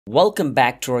Welcome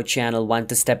back to our channel One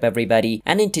to Step everybody,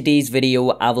 and in today's video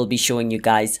I will be showing you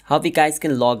guys how you guys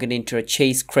can log in into a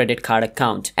Chase credit card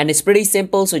account. And it's pretty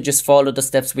simple, so just follow the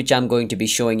steps which I'm going to be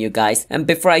showing you guys. And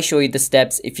before I show you the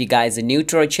steps, if you guys are new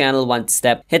to our channel One to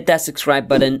Step, hit that subscribe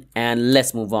button and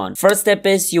let's move on. First step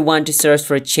is you want to search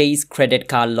for a Chase credit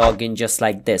card login just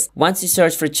like this. Once you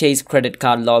search for Chase credit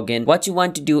card login, what you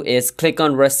want to do is click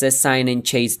on where it says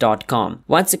signinchase.com.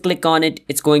 Once you click on it,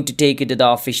 it's going to take you to the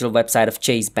official website of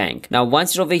Chase Bank. Now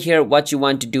once you're over here, what you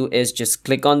want to do is just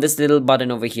click on this little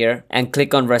button over here and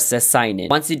click on where it says sign in.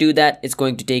 Once you do that, it's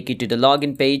going to take you to the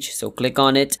login page, so click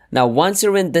on it. Now once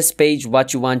you're in this page,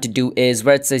 what you want to do is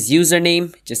where it says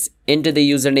username, just enter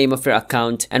the username of your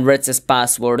account, and where it says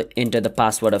password, enter the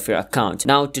password of your account.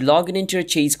 Now to log in into your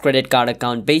Chase credit card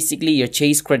account, basically your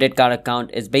Chase credit card account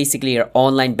is basically your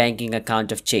online banking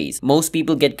account of Chase. Most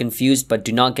people get confused, but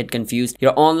do not get confused.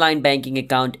 Your online banking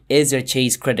account is your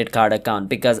Chase credit card account,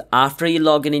 because after you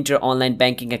log in into your online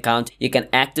banking account, you can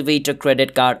activate your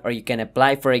credit card, or you can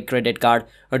apply for a credit card,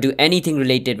 or do anything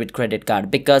related with credit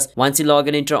card. Because once you log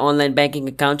in into your online banking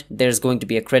account, there's going to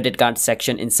be a credit card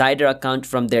section inside your account.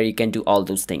 From there you can do all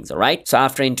those things. All right, so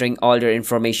after entering all your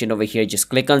information over here, just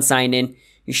click on sign in.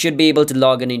 You should be able to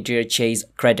log in into your Chase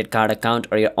credit card account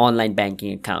or your online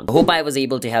banking account. I hope I was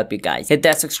able to help you guys. Hit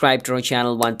that subscribe to our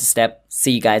channel One to Step.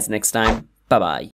 See you guys next time. Bye bye.